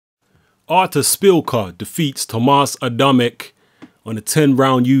Artur Spilka defeats Tomasz Adamek on a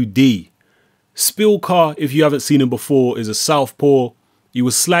 10-round UD. Spilka, if you haven't seen him before, is a southpaw. He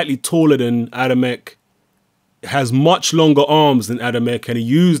was slightly taller than Adamek, has much longer arms than Adamek, and he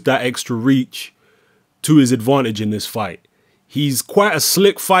used that extra reach to his advantage in this fight. He's quite a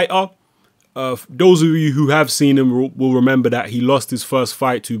slick fighter. Those of you who have seen him will remember that he lost his first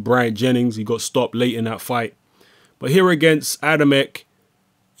fight to Bryant Jennings. He got stopped late in that fight. But here against Adamek,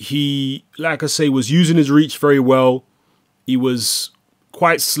 he, like I say, was using his reach very well. He was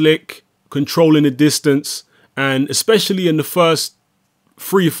quite slick, controlling the distance, and especially in the first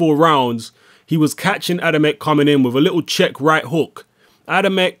 3 or 4 rounds, he was catching Adamek coming in with a little check right hook.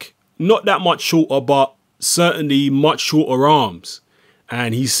 Adamek, not that much shorter, but certainly much shorter arms.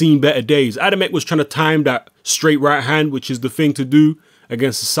 And he's seen better days. Adamek was trying to time that straight right hand, which is the thing to do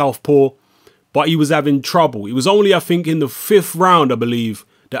against the southpaw, but he was having trouble. It was only, I think, in the 5th round, I believe,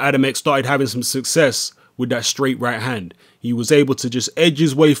 that Adamek started having some success with that straight right hand. He was able to just edge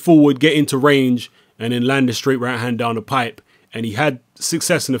his way forward, get into range, and then land the straight right hand down the pipe. And he had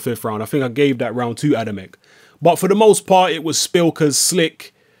success in the 5th round. I think I gave that round to Adamek. But for the most part, it was Spilka's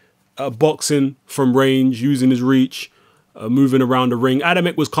slick boxing from range, using his reach, moving around the ring.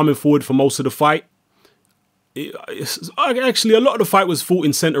 Adamek was coming forward for most of the fight. Actually, a lot of the fight was fought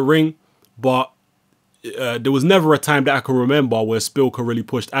in center ring, but there was never a time that I can remember where Spilka really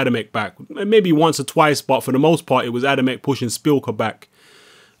pushed Adamek back. Maybe once or twice, but for the most part, it was Adamek pushing Spilka back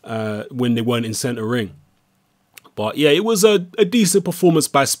when they weren't in center ring. But yeah, it was a decent performance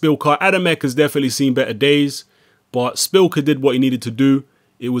by Spilka. Adamek has definitely seen better days, but Spilka did what he needed to do.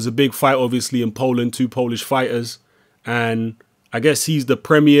 It was a big fight, obviously, in Poland, 2 Polish fighters. And I guess he's the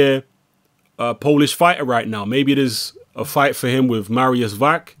premier Polish fighter right now. Maybe there's a fight for him with Mariusz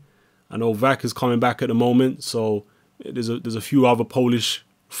Wach. I know Wach is coming back at the moment, so there's a few other Polish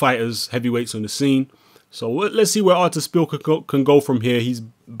fighters, heavyweights on the scene. So let's see where Artur Spilka can go from here. He's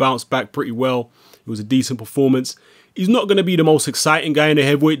bounced back pretty well. It was a decent performance. He's not going to be the most exciting guy in the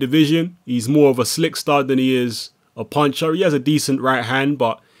heavyweight division. He's more of a slick stud than he is a puncher. He has a decent right hand,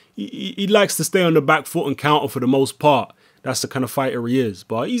 but he likes to stay on the back foot and counter for the most part. That's the kind of fighter he is.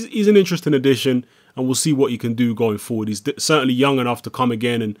 But he's an interesting addition, and we'll see what he can do going forward. He's certainly young enough to come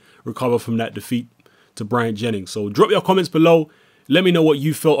again and recover from that defeat to Bryant Jennings. So drop your comments below. Let me know what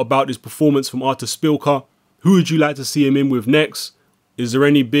you felt about this performance from Artur Spilka. Who would you like to see him in with next? Is there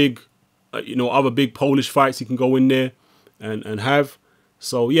any big, other big Polish fights he can go in there and have?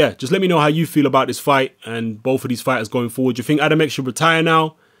 So yeah, just let me know how you feel about this fight and both of these fighters going forward. Do you think Adamek should retire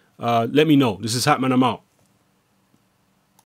now? Let me know. This is Hatman. I'm out.